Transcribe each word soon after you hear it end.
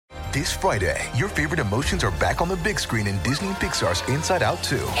This Friday, your favorite emotions are back on the big screen in Disney and Pixar's Inside Out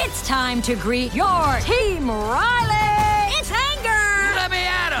 2. It's time to greet your Team Riley! It's anger! Let me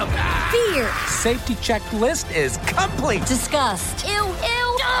at him! Fear! Safety checklist is complete! Disgust! Ew,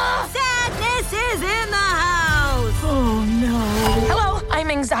 ew! Sadness is in the house! Oh, no. Hello, I'm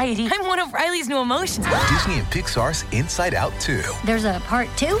anxiety. I'm one of Riley's new emotions. Disney and Pixar's Inside Out 2. There's a part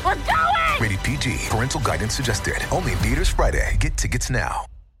 2? We're going! Rated PG. Parental guidance suggested. Only in theaters Friday. Get tickets now.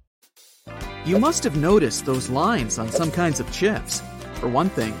 You must have noticed those lines on some kinds of chips. For one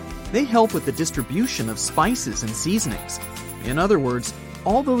thing, they help with the distribution of spices and seasonings. In other words,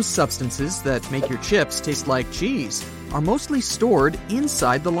 all those substances that make your chips taste like cheese are mostly stored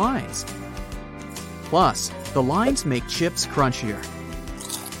inside the lines. Plus, the lines make chips crunchier.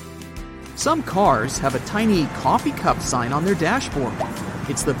 Some cars have a tiny coffee cup sign on their dashboard.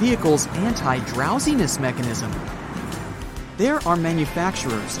 It's the vehicle's anti-drowsiness mechanism. There are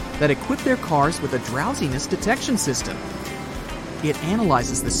manufacturers that equip their cars with a drowsiness detection system. It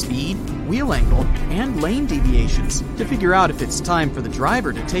analyzes the speed, wheel angle, and lane deviations to figure out if it's time for the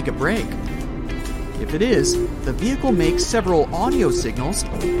driver to take a break. If it is, the vehicle makes several audio signals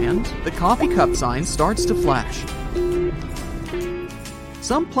and the coffee cup sign starts to flash.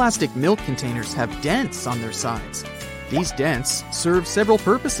 Some plastic milk containers have dents on their sides. These dents serve several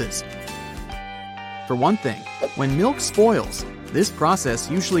purposes. For one thing, when milk spoils, this process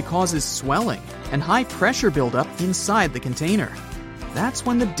usually causes swelling and high pressure buildup inside the container. That's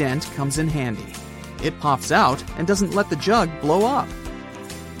when the dent comes in handy. It pops out and doesn't let the jug blow up.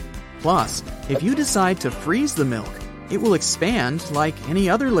 Plus, if you decide to freeze the milk, it will expand like any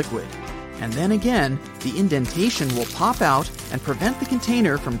other liquid. And then again, the indentation will pop out and prevent the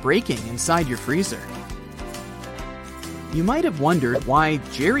container from breaking inside your freezer. You might have wondered why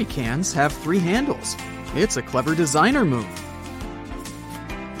jerry cans have 3 handles. It's a clever designer move.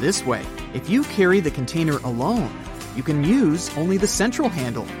 This way, if you carry the container alone, you can use only the central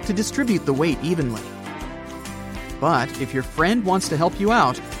handle to distribute the weight evenly. But if your friend wants to help you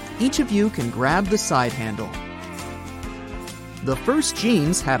out, each of you can grab the side handle. The first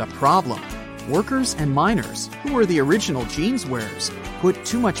jeans had a problem. Workers and miners, who were the original jeans wearers, put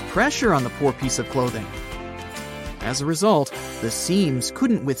too much pressure on the poor piece of clothing. As a result, the seams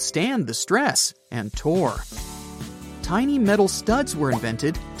couldn't withstand the stress and tore. Tiny metal studs were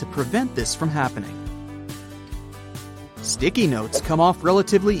invented to prevent this from happening. Sticky notes come off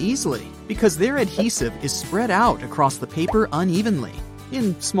relatively easily because their adhesive is spread out across the paper unevenly,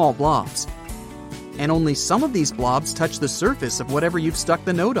 in small blobs. And only some of these blobs touch the surface of whatever you've stuck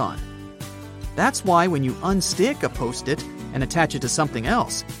the note on. That's why when you unstick a Post-it and attach it to something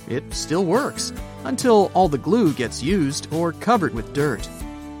else, it still works, until all the glue gets used or covered with dirt.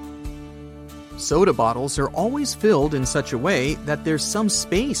 Soda bottles are always filled in such a way that there's some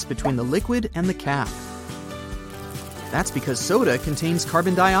space between the liquid and the cap. That's because soda contains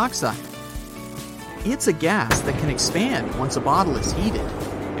carbon dioxide. It's a gas that can expand once a bottle is heated.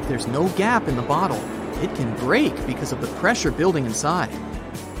 If there's no gap in the bottle, it can break because of the pressure building inside.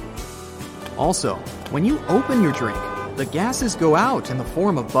 Also, when you open your drink, the gases go out in the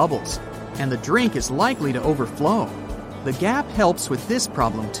form of bubbles, and the drink is likely to overflow. The gap helps with this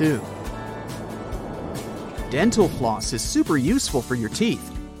problem too. Dental floss is super useful for your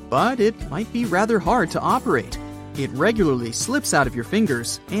teeth, but it might be rather hard to operate. It regularly slips out of your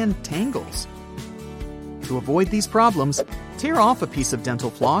fingers and tangles. To avoid these problems, tear off a piece of dental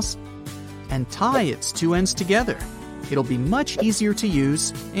floss and tie its 2 ends together. It'll be much easier to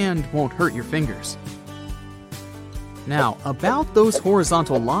use and won't hurt your fingers. Now, about those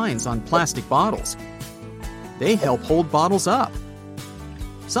horizontal lines on plastic bottles. They help hold bottles up.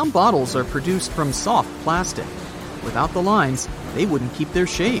 Some bottles are produced from soft plastic. Without the lines, they wouldn't keep their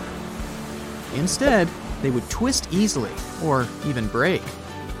shape. Instead, they would twist easily or even break.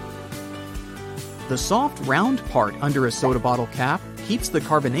 The soft round part under a soda bottle cap keeps the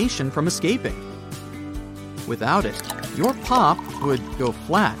carbonation from escaping. Without it, your pop would go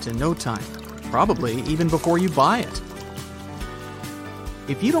flat in no time, probably even before you buy it.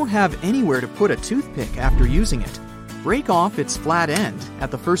 If you don't have anywhere to put a toothpick after using it, break off its flat end at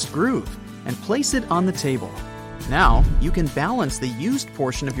the first groove and place it on the table. Now, you can balance the used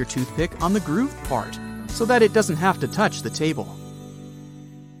portion of your toothpick on the grooved part so that it doesn't have to touch the table.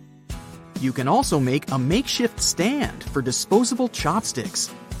 You can also make a makeshift stand for disposable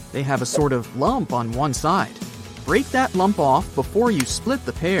chopsticks. They have a sort of lump on one side. Break that lump off before you split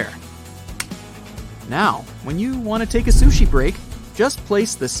the pair. Now, when you want to take a sushi break, just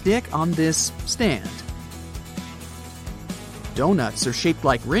place the stick on this stand. Donuts are shaped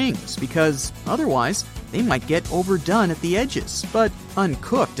like rings because, otherwise, They might get overdone at the edges, but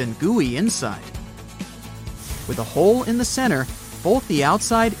uncooked and gooey inside. With a hole in the center, both the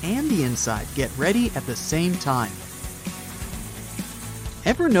outside and the inside get ready at the same time.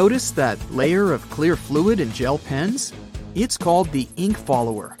 Ever notice that layer of clear fluid in gel pens? It's called the ink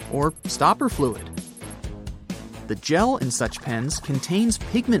follower, or stopper fluid. The gel in such pens contains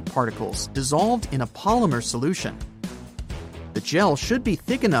pigment particles dissolved in a polymer solution. The gel should be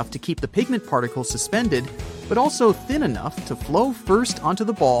thick enough to keep the pigment particles suspended, but also thin enough to flow first onto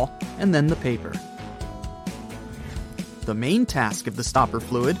the ball and then the paper. The main task of the stopper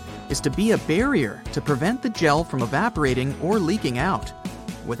fluid is to be a barrier to prevent the gel from evaporating or leaking out.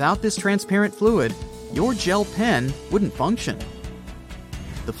 Without this transparent fluid, your gel pen wouldn't function.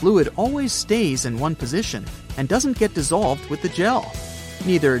 The fluid always stays in one position and doesn't get dissolved with the gel.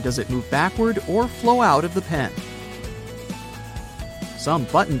 Neither does it move backward or flow out of the pen. Some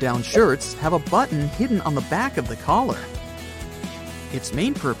button-down shirts have a button hidden on the back of the collar. Its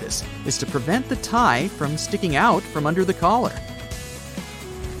main purpose is to prevent the tie from sticking out from under the collar.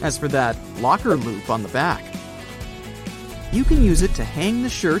 As for that locker loop on the back, you can use it to hang the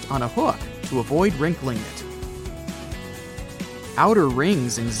shirt on a hook to avoid wrinkling it. Outer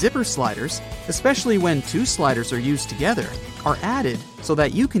rings in zipper sliders, especially when two sliders are used together, are added so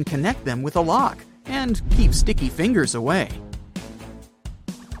that you can connect them with a lock and keep sticky fingers away.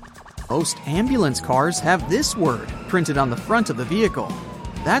 Most ambulance cars have this word printed on the front of the vehicle.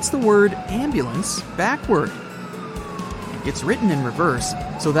 That's the word ambulance backward. It's written in reverse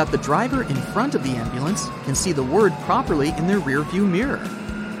so that the driver in front of the ambulance can see the word properly in their rearview mirror.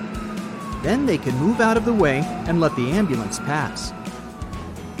 Then they can move out of the way and let the ambulance pass.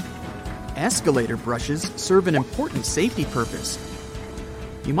 Escalator brushes serve an important safety purpose.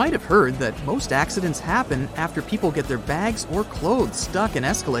 You might have heard that most accidents happen after people get their bags or clothes stuck in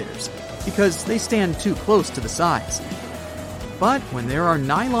escalators because they stand too close to the sides. But when there are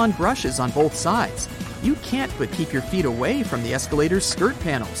nylon brushes on both sides, you can't but keep your feet away from the escalator's skirt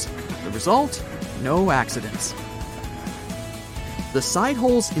panels. The result? No accidents. The side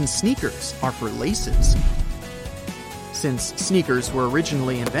holes in sneakers are for laces. Since sneakers were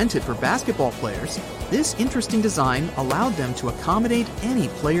originally invented for basketball players, this interesting design allowed them to accommodate any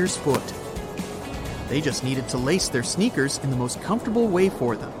player's foot. They just needed to lace their sneakers in the most comfortable way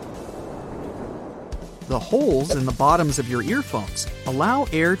for them. The holes in the bottoms of your earphones allow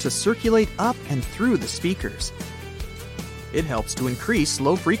air to circulate up and through the speakers. It helps to increase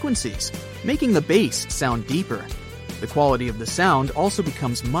low frequencies, making the bass sound deeper. The quality of the sound also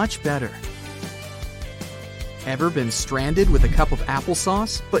becomes much better. Ever been stranded with a cup of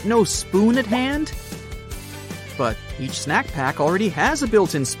applesauce, but no spoon at hand? But each snack pack already has a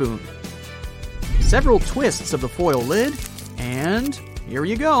built-in spoon. Several twists of the foil lid, and here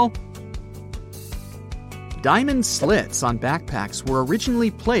you go. Diamond slits on backpacks were originally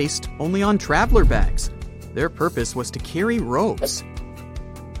placed only on traveler bags. Their purpose was to carry ropes.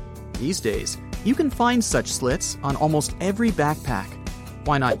 These days, you can find such slits on almost every backpack.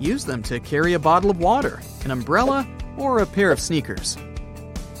 Why not use them to carry a bottle of water, an umbrella, or a pair of sneakers?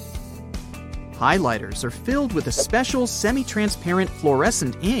 Highlighters are filled with a special semi-transparent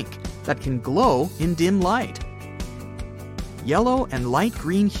fluorescent ink that can glow in dim light. Yellow and light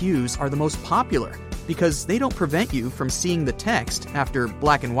green hues are the most popular because they don't prevent you from seeing the text after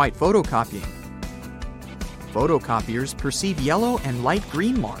black and white photocopying. Photocopiers perceive yellow and light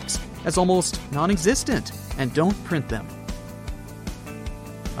green marks as almost non-existent and don't print them.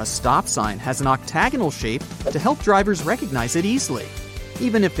 A stop sign has an octagonal shape to help drivers recognize it easily,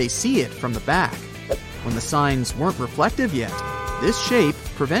 even if they see it from the back. When the signs weren't reflective yet, this shape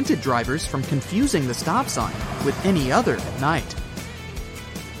prevented drivers from confusing the stop sign with any other at night.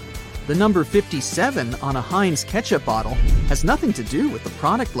 The number 57 on a Heinz ketchup bottle has nothing to do with the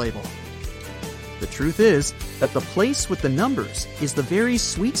product label. The truth is that the place with the numbers is the very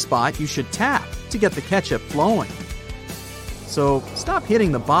sweet spot you should tap to get the ketchup flowing. So stop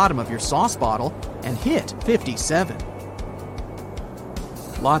hitting the bottom of your sauce bottle and hit 57.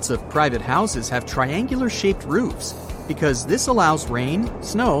 Lots of private houses have triangular-shaped roofs because this allows rain,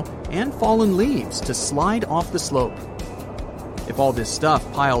 snow, and fallen leaves to slide off the slope. If all this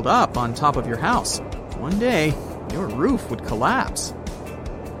stuff piled up on top of your house, one day your roof would collapse.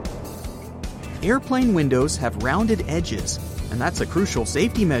 Airplane windows have rounded edges, and that's a crucial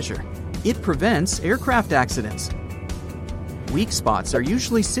safety measure. It prevents aircraft accidents. Weak spots are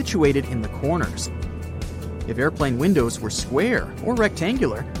usually situated in the corners. If airplane windows were square or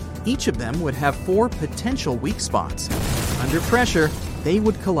rectangular, each of them would have 4 potential weak spots. Under pressure, they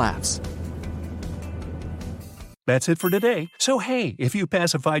would collapse. That's it for today. So hey, if you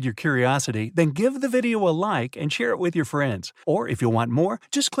pacified your curiosity, then give the video a like and share it with your friends. Or if you want more,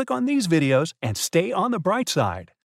 just click on these videos and stay on the bright side.